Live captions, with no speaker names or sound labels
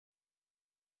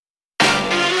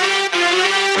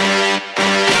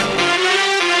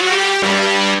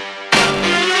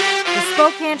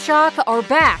Spokane Shock are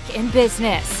back in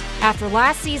business. After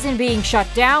last season being shut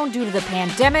down due to the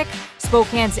pandemic,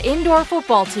 Spokane's indoor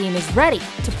football team is ready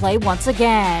to play once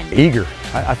again. Eager.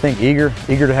 I think eager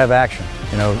to have action.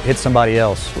 Hit somebody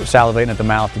else, salivating at the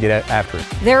mouth to get after it.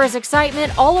 There is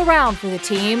excitement all around for the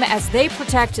team as they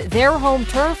protect their home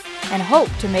turf and hope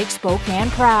to make Spokane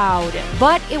proud.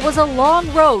 But it was a long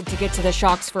road to get to the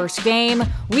Shock's first game.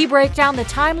 We break down the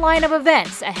timeline of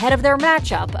events ahead of their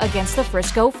matchup against the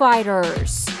Frisco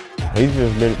Fighters. He's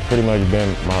just pretty much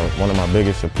been one of my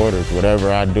biggest supporters.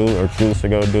 Whatever I do or choose to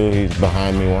go do, he's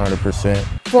behind me 100%.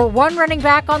 For one running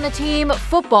back on the team,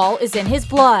 football is in his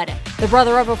blood. The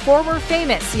brother of a former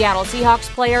famous Seattle Seahawks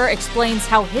player explains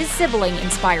how his sibling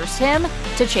inspires him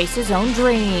to chase his own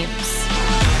dreams.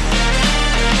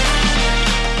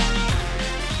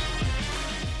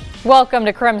 Welcome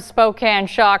to KREM's Spokane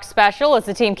Shock Special as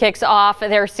the team kicks off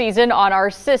their season on our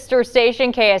sister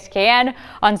station KSKN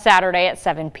on Saturday at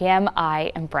 7 p.m.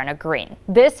 I am Brenna Green.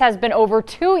 This has been over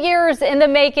 2 years in the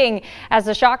making as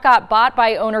the Shock got bought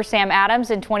by owner Sam Adams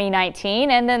in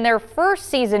 2019, and then their first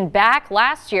season back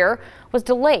last year was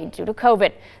delayed due to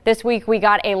COVID. This week we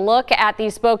got a look at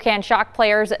the Spokane Shock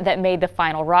players that made the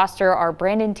final roster. Our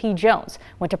Brandon T. Jones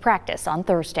went to practice on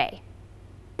Thursday.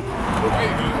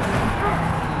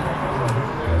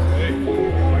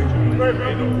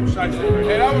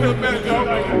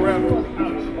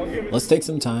 Let's take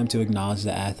some time to acknowledge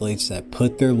the athletes that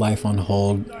put their life on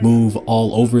hold, move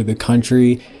all over the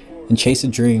country, and chase a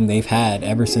dream they've had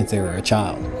ever since they were a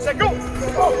child.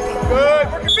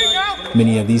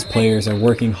 Many of these players are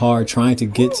working hard trying to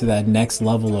get to that next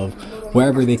level of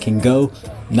wherever they can go.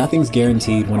 Nothing's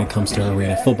guaranteed when it comes to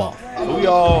arena football. We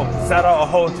all sat out a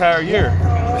whole entire year.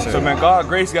 So man, God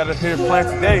grace got us here playing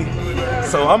today.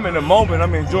 So I'm in the moment,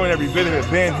 I'm enjoying every bit of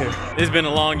it being here. It's been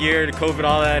a long year, the COVID,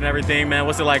 all that and everything, man.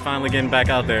 What's it like finally getting back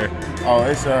out there? Oh,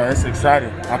 it's exciting.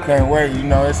 I can't wait.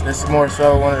 It's more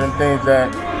so one of them things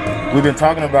that we've been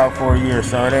talking about for a year,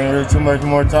 so it ain't really too much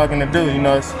more talking to do.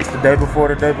 It's the day before,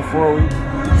 we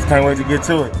just can't wait to get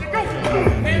to it.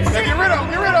 Get rid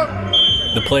of.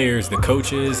 The players, the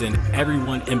coaches, and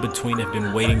everyone in between have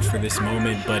been waiting for this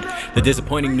moment, but the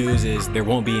disappointing news is there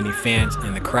won't be any fans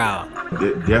in the crowd.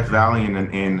 Death Valley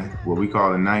and what we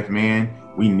call the ninth man,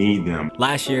 we need them.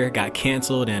 Last year got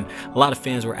canceled and a lot of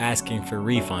fans were asking for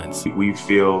refunds. We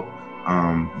feel,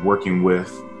 working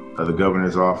with the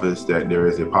governor's office, that there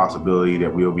is a possibility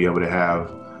that we'll be able to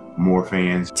have more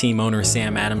fans. Team owner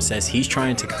Sam Adams says he's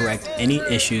trying to correct any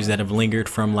issues that have lingered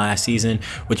from last season,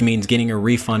 which means getting a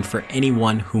refund for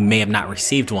anyone who may have not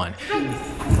received one.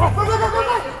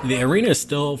 The arena is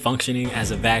still functioning as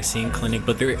a vaccine clinic,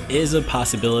 but there is a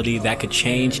possibility that could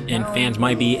change and fans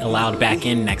might be allowed back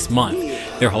in next month.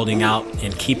 They're holding out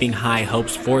and keeping high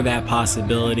hopes for that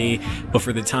possibility, but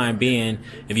for the time being,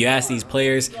 if you ask these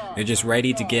players, they're just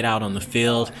ready to get out on the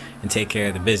field and take care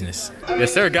of the business.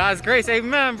 Yes, sir. God's grace.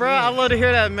 Amen, bro. I love to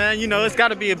hear that, man. It's got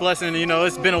to be a blessing.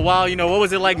 It's been a while. What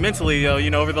was it like mentally,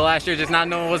 over the last year, just not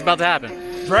knowing what's about to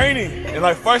happen? Draining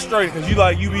and frustrating because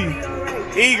you be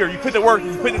eager, you put the work,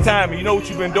 you put the time, and you know what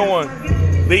you've been doing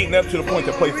leading up to the point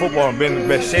to play football and be in the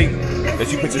best shape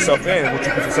that you put yourself in, what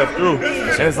you put yourself through.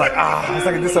 And it's like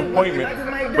a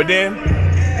disappointment. But then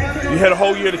you had a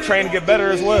whole year to train to get better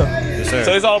as well. Yes, sir.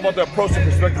 So it's all about the approach and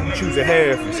perspective you choose to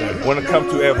have when it comes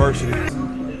to adversity.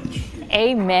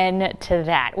 Amen to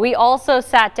that. We also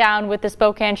sat down with the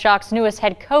Spokane Shock's newest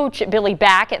head coach, Billy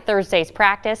Back, at Thursday's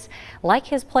practice. Like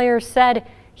his players said,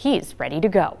 he's ready to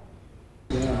go.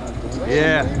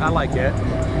 Yeah, I like that.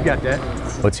 You got that.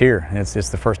 It's here. It's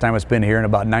the first time it's been here in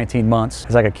about 19 months.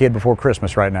 It's like a kid before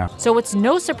Christmas right now. So it's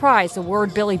no surprise the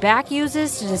word Billy Back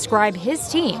uses to describe his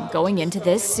team going into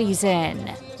this season.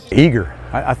 Eager.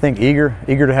 I think eager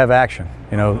to have action.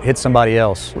 Hit somebody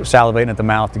else, salivating at the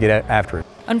mouth to get after it.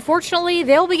 Unfortunately,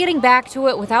 they'll be getting back to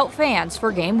it without fans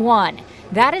for Game 1.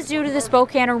 That is due to the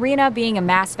Spokane Arena being a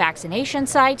mass vaccination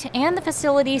site and the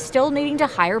facility still needing to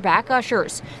hire back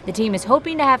ushers. The team is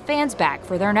hoping to have fans back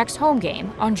for their next home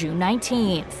game on June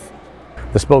 19th.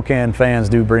 The Spokane fans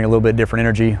do bring a little bit different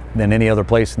energy than any other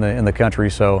place in the country,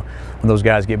 so when those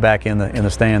guys get back in the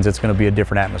stands, it's going to be a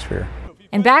different atmosphere.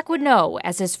 And Back would know,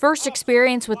 as his first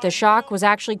experience with the Shock was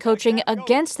actually coaching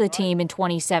against the team in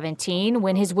 2017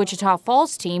 when his Wichita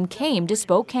Falls team came to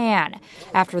Spokane.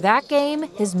 After that game,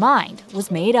 his mind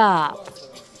was made up.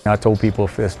 I told people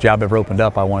if this job ever opened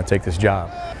up, I want to take this job,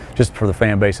 just for the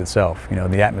fan base itself,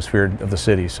 the atmosphere of the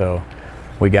city. So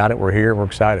we got it, we're here, we're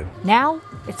excited. Now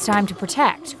it's time to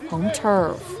protect home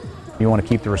turf. You want to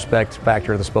keep the respect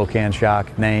factor of the Spokane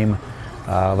Shock name,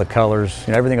 the colors,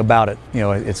 everything about it.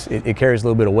 It carries a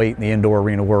little bit of weight in the indoor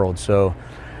arena world. So,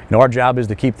 our job is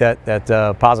to keep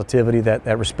that positivity,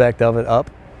 that respect of it up,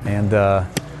 and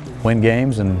win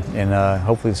games, and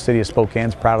hopefully the city of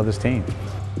Spokane's proud of this team.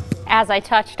 As I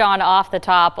touched on off the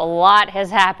top, a lot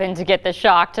has happened to get the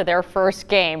Shock to their first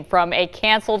game, from a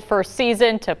canceled first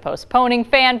season to postponing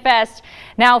Fan Fest.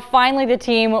 Now finally the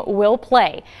team will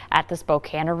play at the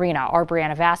Spokane Arena. Our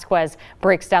Brianna Vasquez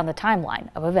breaks down the timeline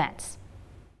of events.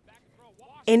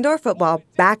 Indoor football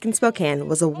back in Spokane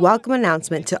was a welcome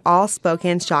announcement to all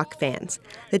Spokane Shock fans.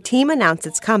 The team announced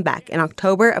its comeback in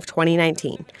October of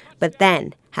 2019, but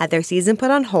then had their season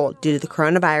put on hold due to the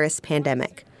coronavirus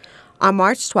pandemic. On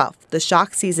March 12th, the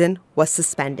Shock season was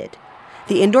suspended.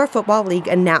 The Indoor Football League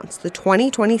announced the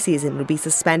 2020 season would be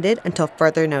suspended until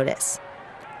further notice.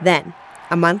 Then,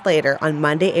 a month later, on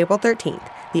Monday, April 13th,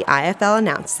 the IFL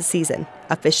announced the season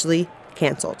officially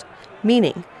canceled,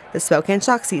 meaning the Spokane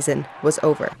Shock season was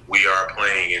over. We are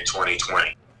playing in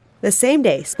 2020. The same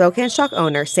day, Spokane Shock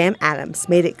owner Sam Adams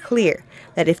made it clear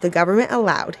that if the government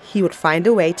allowed, he would find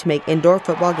a way to make indoor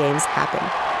football games happen.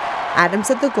 Adams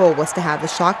said the goal was to have the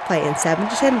Shock play in 7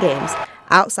 to 10 games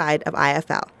outside of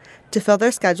IFL to fill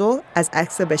their schedule as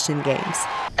exhibition games.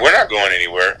 We're not going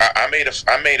anywhere. I made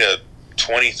a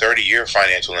 20, 30-year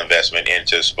financial investment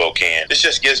into Spokane. This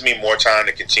just gives me more time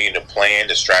to continue to plan,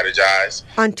 to strategize.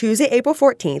 On Tuesday, April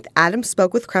 14th, Adams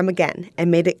spoke with KREM again and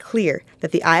made it clear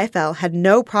that the IFL had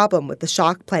no problem with the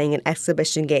Shock playing in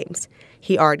exhibition games.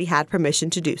 He already had permission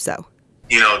to do so.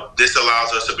 You know, this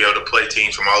allows us to be able to play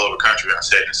teams from all over the country, I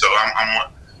said. And so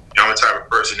I'm the type of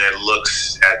person that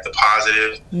looks at the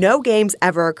positive. No games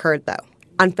ever occurred, though.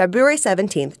 On February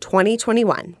 17th,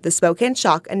 2021, the Spokane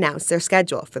Shock announced their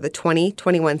schedule for the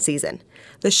 2021 season.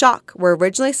 The Shock were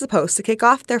originally supposed to kick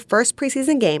off their first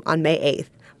preseason game on May 8th,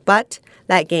 but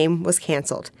that game was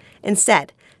canceled.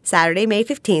 Instead, Saturday, May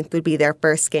 15th would be their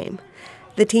first game.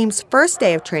 The team's first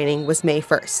day of training was May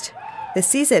 1st. The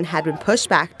season had been pushed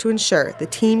back to ensure the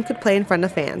team could play in front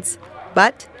of fans.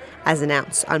 But, as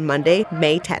announced on Monday,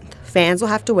 May 10th, fans will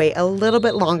have to wait a little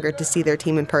bit longer to see their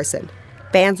team in person.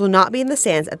 Fans will not be in the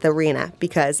stands at the arena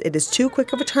because it is too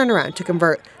quick of a turnaround to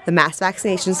convert the mass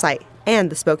vaccination site, and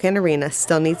the Spokane Arena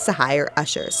still needs to hire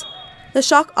ushers. The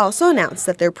Shock also announced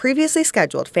that their previously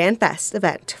scheduled Fan Fest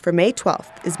event for May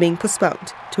 12th is being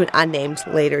postponed to an unnamed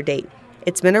later date.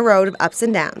 It's been a road of ups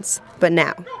and downs, but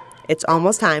now it's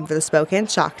almost time for the Spokane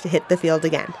Shock to hit the field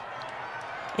again.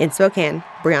 In Spokane,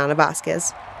 Brianna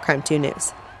Vasquez, KREM 2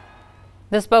 News.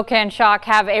 The Spokane Shock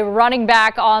have a running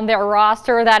back on their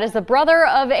roster that is the brother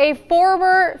of a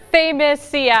former famous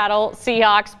Seattle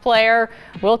Seahawks player.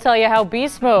 We'll tell you how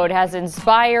Beast Mode has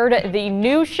inspired the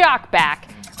new Shock back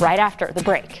right after the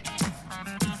break.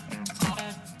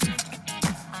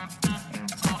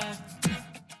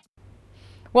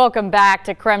 Welcome back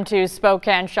to KREM 2's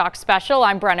Spokane Shock Special.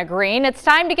 I'm Brenna Green. It's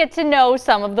time to get to know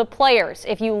some of the players.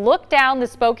 If you look down the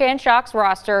Spokane Shock's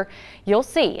roster, you'll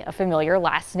see a familiar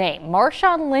last name.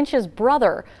 Marshawn Lynch's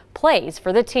brother plays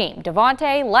for the team.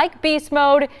 Devontae, like Beast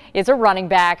Mode, is a running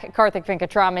back. Karthik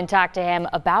Venkatraman talked to him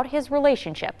about his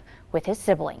relationship with his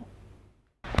sibling.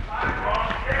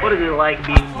 What is it like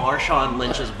being Marshawn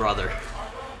Lynch's brother?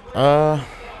 I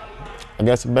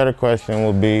guess a better question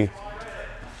would be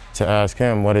to ask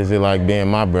him, what is it like being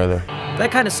my brother? That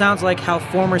kind of sounds like how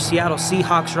former Seattle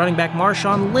Seahawks running back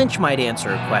Marshawn Lynch might answer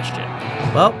a question.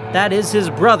 Well, that is his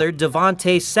brother,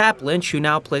 Devontae Sapp Lynch, who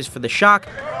now plays for the Shock,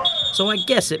 so I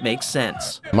guess it makes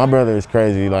sense. My brother is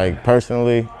crazy. Like,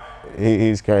 personally,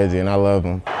 he's crazy, and I love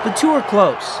him. The two are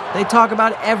close. They talk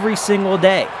about every single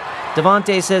day.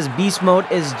 Devontae says Beast Mode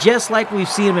is just like we've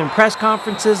seen him in press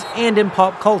conferences and in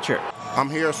pop culture. I'm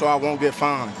here so I won't get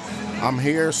fined. I'm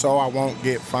here so I won't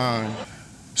get fined.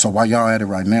 So while y'all at it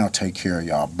right now, take care of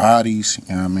y'all bodies,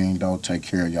 you know what I mean? Don't take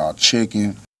care of y'all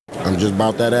chicken. I'm just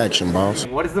about that action, boss.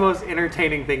 What is the most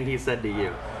entertaining thing he said to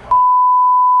you?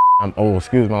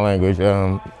 Excuse my language.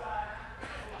 I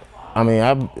mean,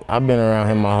 I've been around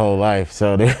him my whole life,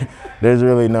 so there's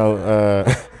really no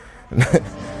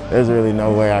there's really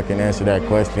no way I can answer that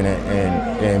question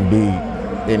and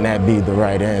that be the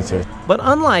right answer. But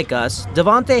unlike us,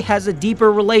 Devontae has a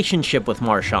deeper relationship with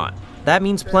Marshawn. That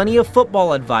means plenty of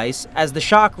football advice as the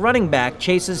Shock running back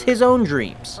chases his own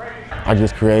dreams. I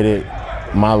just created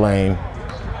my lane,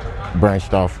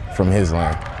 branched off from his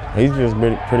lane. He's just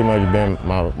pretty much been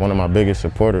one of my biggest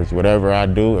supporters. Whatever I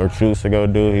do or choose to go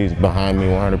do, he's behind me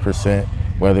 100%,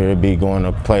 whether it be going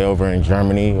to play over in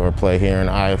Germany or play here in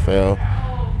the IFL.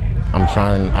 I'm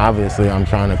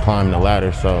trying to climb the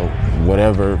ladder, so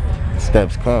whatever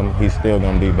steps come, he's still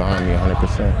going to be behind me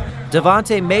 100%.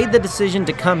 Devontae made the decision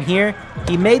to come here,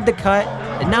 he made the cut,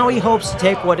 and now he hopes to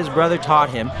take what his brother taught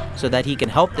him so that he can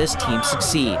help this team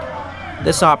succeed.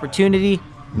 This opportunity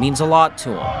means a lot to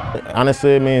him.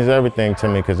 Honestly, it means everything to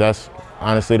me because that's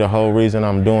honestly the whole reason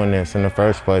I'm doing this in the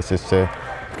first place, is to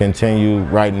continue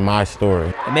writing my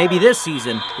story. And maybe this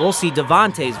season, we'll see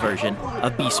Devontae's version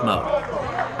of Beast Mode.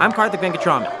 I'm Karthik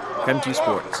Venkatraman, KREM 2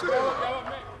 Sports.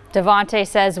 Devontae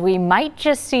says we might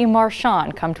just see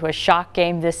Marshawn come to a Shock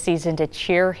game this season to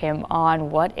cheer him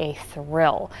on. What a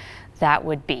thrill that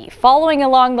would be. Following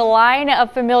along the line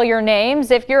of familiar names,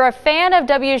 if you're a fan of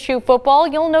WSU football,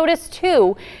 you'll notice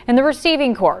two in the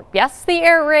receiving corps. Yes, the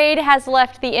air raid has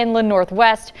left the inland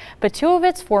Northwest, but two of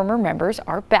its former members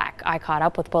are back. I caught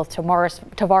up with both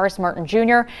Tavares Martin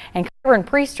Jr. and KREM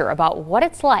Priester about what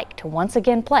it's like to once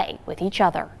again play with each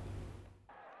other.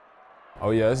 Oh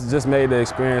yeah, it's just made the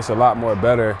experience a lot more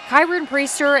better. KREM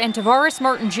Priester and Tavares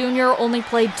Martin Jr. only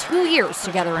played 2 years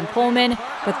together in Pullman,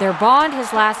 but their bond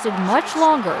has lasted much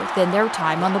longer than their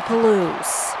time on the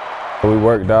Palouse. We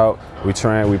worked out, we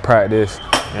trained, we practiced,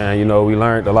 and we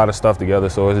learned a lot of stuff together,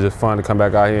 so it's just fun to come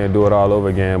back out here and do it all over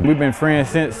again. We've been friends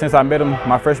since I met him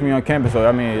my freshman year on campus, so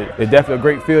I mean, it's definitely a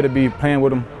great feel to be playing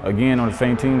with him again on the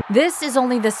same team. This is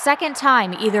only the second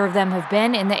time either of them have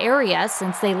been in the area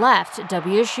since they left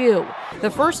WSU.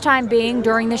 The first time being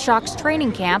during the Shock's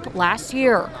training camp last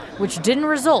year, which didn't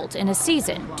result in a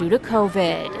season due to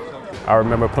COVID. I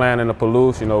remember playing in the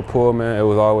Palouse, Pullman, it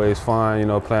was always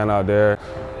fun, playing out there.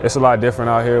 It's a lot different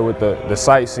out here with the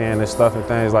sightseeing and stuff and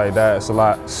things like that. It's a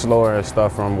lot slower and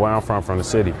stuff from where I'm from the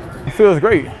city. It feels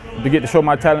great to get to show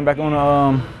my talent back on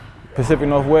the Pacific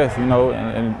Northwest, and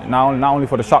not only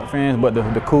for the Shock fans, but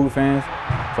the cool fans.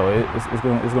 So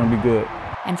it's going to be good.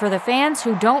 And for the fans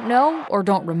who don't know or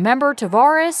don't remember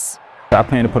Tavares, I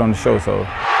plan to put on the show, so.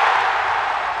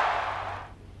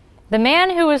 The man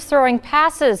who is throwing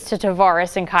passes to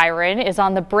Tavares and KREM is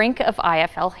on the brink of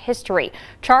IFL history.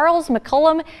 Charles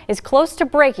McCullum is close to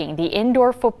breaking the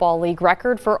Indoor Football League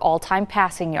record for all-time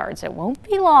passing yards. It won't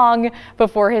be long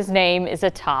before his name is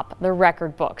atop the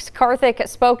record books. Karthik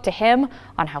spoke to him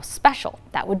on how special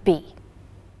that would be.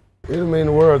 It'll mean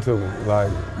the world to me.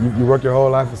 Like, you work your whole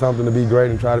life for something to be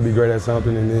great and try to be great at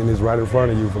something, and then it's right in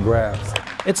front of you for grabs.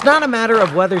 It's not a matter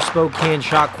of whether Spokane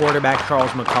Shock quarterback Charles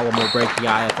McCullum will break the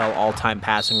IFL all-time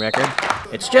passing record.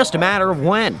 It's just a matter of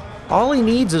when. All he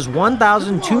needs is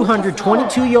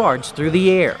 1,222 yards through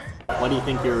the air. What do you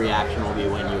think your reaction will be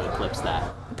when you eclipse that?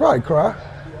 I'll probably cry.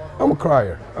 I'm a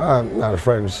crier. I'm not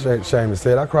afraid of shame to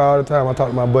say it. I cry all the time. I talk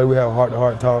to my buddy. We have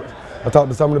heart-to-heart talks. I talk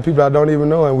to some of the people I don't even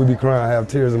know, and we be crying. I have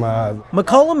tears in my eyes.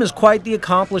 McCullum is quite the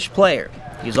accomplished player.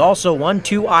 He's also won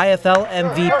 2 IFL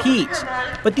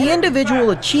MVPs, but the individual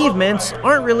achievements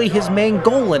aren't really his main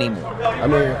goal anymore. I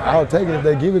mean, I'll take it if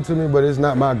they give it to me, but it's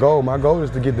not my goal. My goal is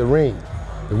to get the ring.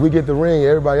 If we get the ring,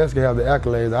 everybody else can have the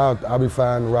accolades. I'll be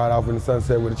fine to ride off in the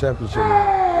sunset with a championship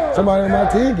ring. Somebody on my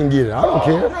team can get it. I don't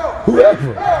care.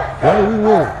 Whoever. Whether we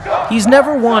win. He's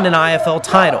never won an IFL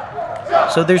title,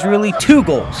 so there's really 2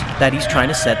 goals that he's trying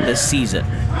to set this season.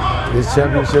 It's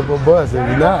championship or bust. If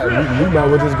we're not, we might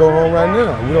as well just go home right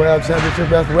now. We don't have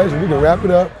championship aspirations. We can wrap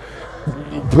it up,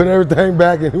 put everything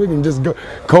back, and we can just go.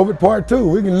 COVID part 2,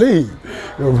 we can leave.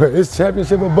 It's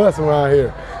championship or bust around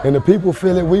here. And the people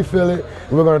feel it, we feel it,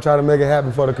 and we're going to try to make it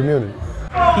happen for the community.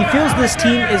 He feels this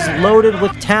team is loaded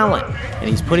with talent, and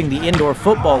he's putting the Indoor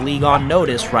Football League on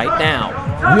notice right now.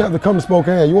 You have to come to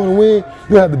Spokane. You want to win,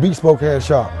 you have to beat Spokane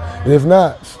Shock. And if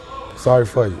not, sorry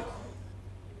for you.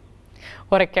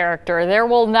 What a character. There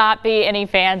will not be any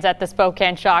fans at the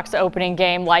Spokane Shock's opening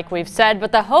game, like we've said,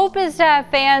 but the hope is to have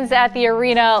fans at the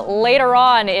arena later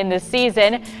on in the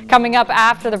season. Coming up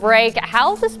after the break,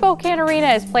 how the Spokane Arena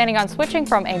is planning on switching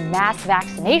from a mass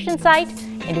vaccination site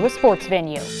into a sports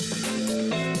venue.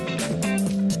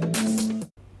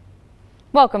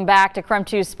 Welcome back to KREM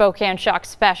 2's Spokane Shock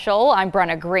Special. I'm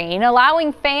Brenna Green.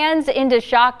 Allowing fans into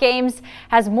Shock games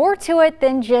has more to it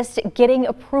than just getting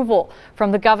approval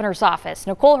from the governor's office.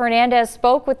 Nicole Hernandez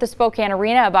spoke with the Spokane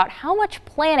Arena about how much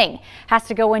planning has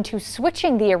to go into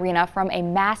switching the arena from a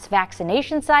mass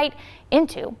vaccination site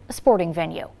into a sporting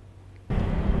venue.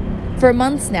 For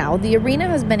months now, the arena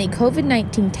has been a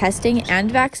COVID-19 testing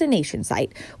and vaccination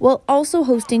site while also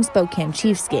hosting Spokane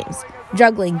Chiefs games.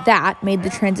 Juggling that made the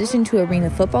transition to arena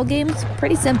football games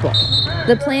pretty simple.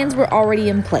 The plans were already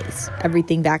in place,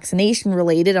 everything vaccination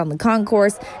related on the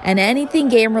concourse and anything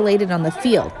game related on the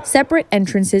field, separate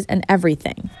entrances and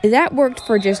everything. That worked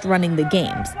for just running the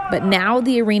games, but now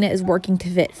the arena is working to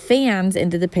fit fans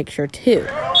into the picture too.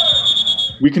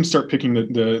 We can start picking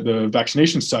the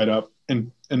vaccination site up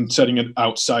and and setting it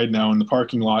outside now in the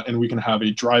parking lot, and we can have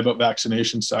a drive-up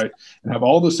vaccination site and have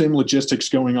all the same logistics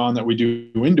going on that we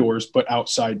do indoors, but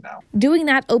outside now. Doing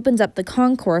that opens up the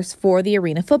concourse for the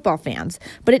arena football fans,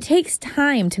 but it takes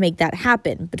time to make that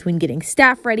happen between getting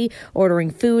staff ready, ordering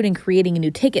food, and creating a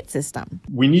new ticket system.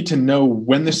 We need to know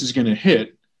when this is going to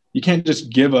hit. You can't just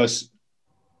give us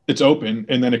it's open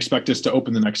and then expect us to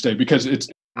open the next day, because it's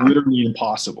literally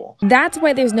impossible. That's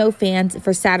why there's no fans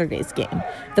for Saturday's game.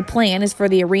 The plan is for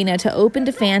the arena to open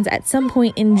to fans at some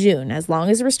point in June, as long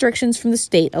as restrictions from the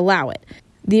state allow it.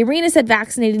 The arena said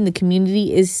vaccinating the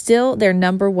community is still their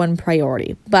 #1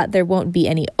 priority, but there won't be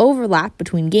any overlap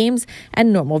between games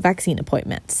and normal vaccine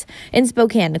appointments. In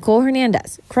Spokane, Nicole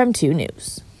Hernandez, KREM 2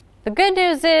 News. The good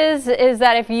news is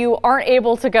that if you aren't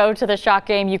able to go to the Shock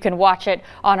game, you can watch it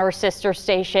on our sister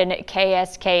station,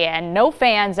 KSKN. No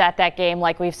fans at that game,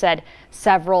 like we've said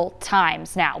several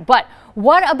times now. But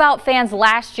what about fans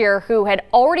last year who had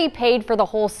already paid for the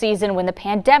whole season when the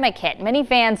pandemic hit? Many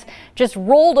fans just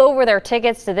rolled over their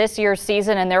tickets to this year's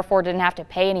season and therefore didn't have to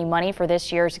pay any money for this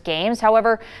year's games.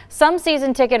 However, some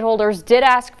season ticket holders did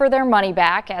ask for their money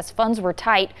back as funds were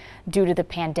tight due to the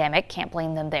pandemic. Can't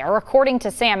blame them there. According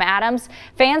to Sam Adams,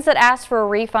 fans that asked for a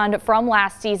refund from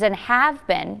last season have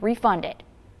been refunded.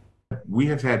 We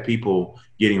have had people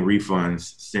getting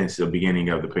refunds since the beginning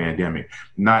of the pandemic.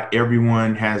 Not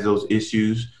everyone has those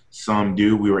issues. Some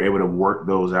do. We were able to work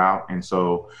those out. And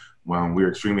so we're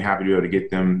extremely happy to be able to get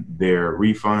them their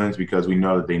refunds, because we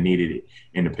know that they needed it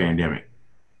in the pandemic.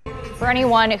 For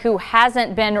anyone who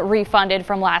hasn't been refunded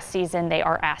from last season, they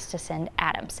are asked to send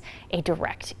Adams a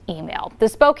direct email. The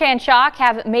Spokane Shock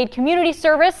have made community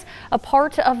service a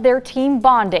part of their team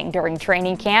bonding during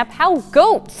training camp. How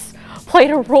goats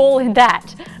played a role in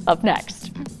that. Up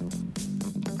next.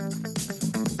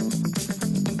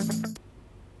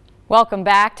 Welcome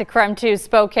back to KREM 2's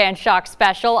Spokane Shock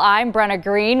Special. I'm Brenna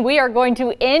Green. We are going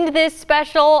to end this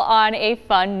special on a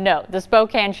fun note. The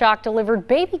Spokane Shock delivered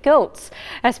baby goats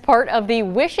as part of the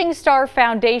Wishing Star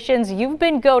Foundation's You've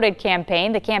Been Goated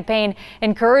campaign. The campaign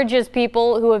encourages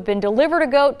people who have been delivered a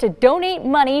goat to donate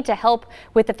money to help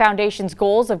with the foundation's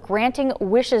goals of granting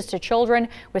wishes to children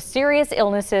with serious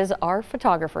illnesses. Our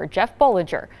photographer, Jeff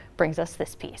Bollinger, brings us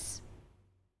this piece.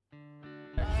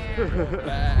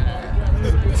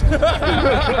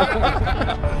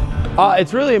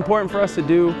 It's really important for us to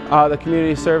do the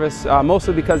community service,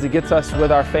 mostly because it gets us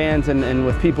with our fans and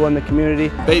with people in the community.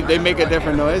 They make a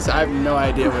different noise. I have no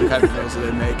idea what kind of noise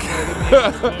they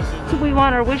make. We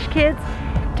want our Wish Kids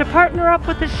to partner up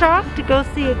with the Shock to go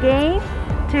see a game,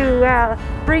 to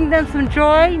bring them some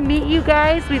joy, meet you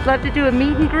guys. We'd love to do a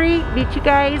meet and greet, meet you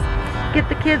guys, get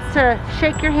the kids to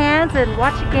shake your hands and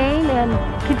watch a game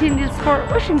and continue to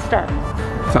support Wishing Star.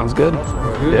 Sounds good.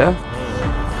 Yeah.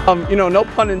 You know, no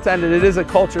pun intended, it is a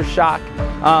culture shock.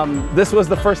 This was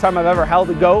the first time I've ever held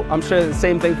a goat. I'm sure the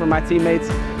same thing for my teammates.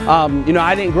 You know,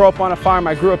 I didn't grow up on a farm.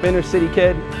 I grew up inner city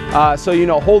kid. So, you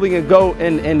know, holding a goat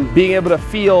and being able to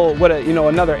feel what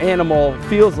another animal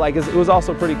feels like, it was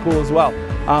also pretty cool as well.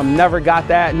 Never got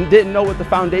that and didn't know what the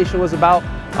foundation was about.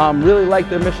 Really like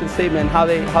their mission statement and how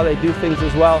they do things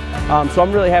as well. So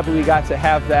I'm really happy we got to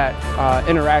have that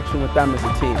interaction with them as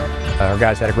a team. Our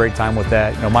guys had a great time with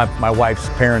that. You know, my wife's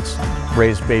parents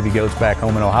raised baby goats back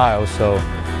home in Ohio, so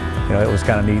you know, it was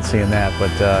kind of neat seeing that.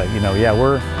 But you know, yeah,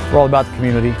 we're all about the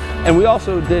community. And we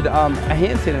also did a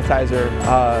hand sanitizer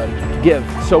give.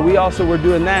 So we also were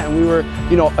doing that, and we were,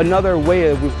 you know, another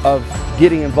way of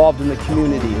getting involved in the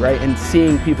community, right? And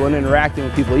seeing people and interacting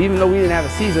with people. Even though we didn't have a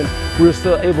season, we were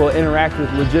still able to interact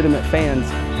with legitimate fans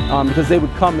because they would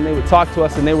come and they would talk to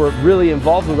us, and they were really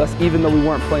involved with us even though we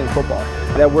weren't playing football.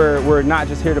 That we're not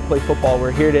just here to play football,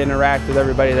 we're here to interact with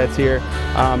everybody that's here,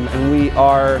 and we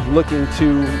are looking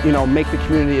to, you know, make the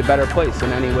community a better place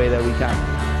in any way that we can.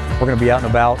 We're going to be out and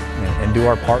about and do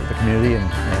our part with the community and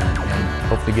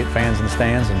hopefully get fans in the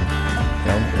stands and, you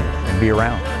know, and be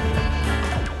around.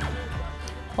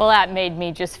 Well, that made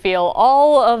me just feel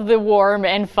all of the warm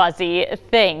and fuzzy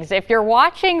things. If you're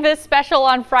watching this special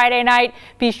on Friday night,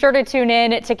 be sure to tune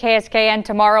in to KSKN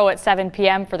tomorrow at 7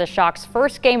 p.m. for the Shock's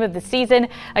first game of the season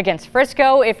against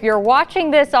Frisco. If you're watching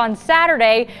this on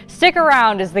Saturday, stick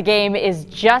around as the game is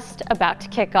just about to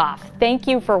kick off. Thank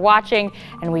you for watching,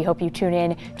 and we hope you tune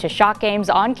in to Shock games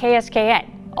on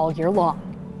KSKN all year long.